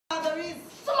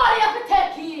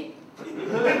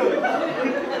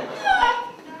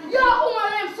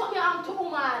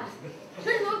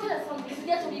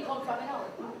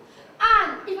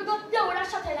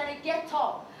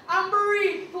top and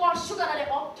breathe to our sugar that they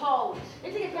uptown.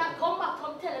 You think you can come back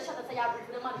and tell the shut say you breathe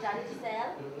for the manager, did you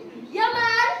sell? Yeah,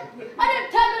 man! And them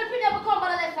tell me the people will come by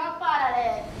the left and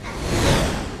fatherless.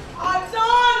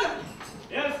 Anton!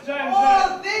 Yes, James.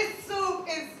 Oh, this soup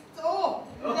is so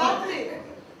lovely.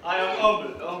 I am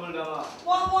humbled, Mama.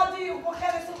 What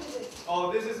kind of soup is it?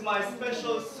 Oh, this is my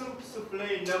special soup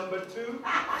souffle number 2,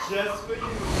 just for you.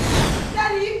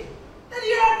 Daddy,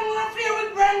 you're having an affair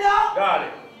with Brenda?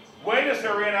 Darling, when you say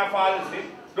rain and fall asleep,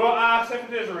 don't ask if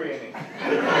it is raining.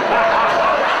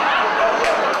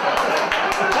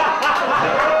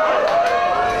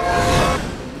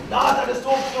 Not the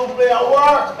soup souffle at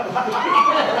work.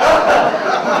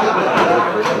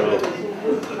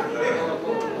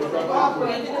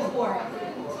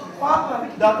 Papa.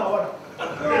 Doctor, what?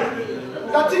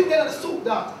 That thing there in the soup,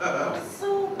 Doctor.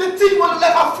 Soup? The thing one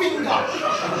left a finger.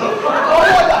 Oh,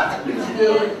 that.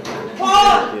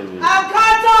 Paul!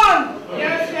 Carton!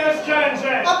 Yes, James.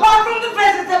 Apart from the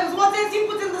vegetables, what else you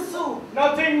put in the soup?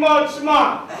 Nothing much,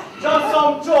 man. Just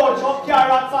some george,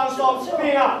 carrots and some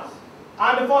spinach.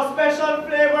 And for special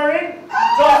flavoring,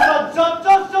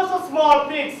 just a small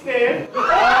pig stain.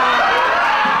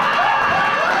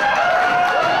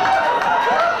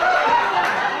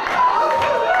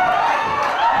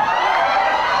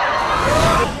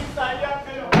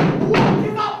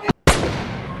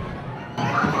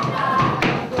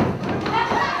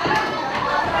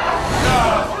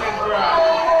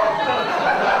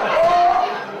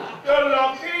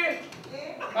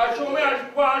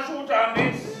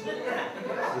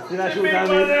 The people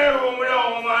in the room with a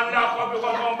woman lock up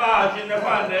because some badge in the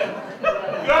family.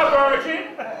 You're a virgin.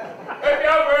 If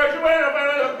you're a virgin, when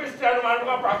you're a Christian man, you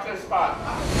can practice part.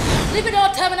 Leave it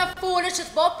all time in a foolishness,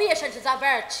 but patience is a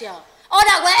virtue. Oh,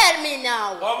 that will help me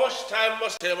now. How much time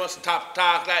must you stop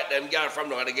talk like them girl from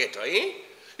now to get to, eh?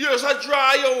 You just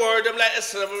draw your word them like the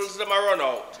syllables them a run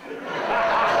out.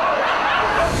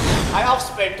 I have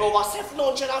spent over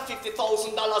 $750,000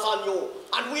 on you,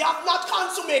 and we have not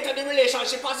consummated the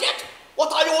relationship as yet.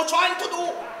 What are you trying to do?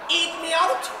 Eat me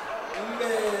out?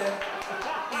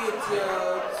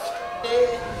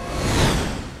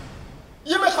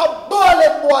 You make a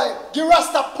ballin' boy. Give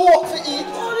Rasta pork to eat.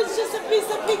 Oh, it's just a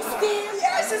piece of pig skin.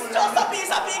 Yes, it's just a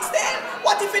piece of pig stain.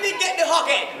 What if he didn't get the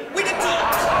hugget with the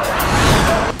teeth?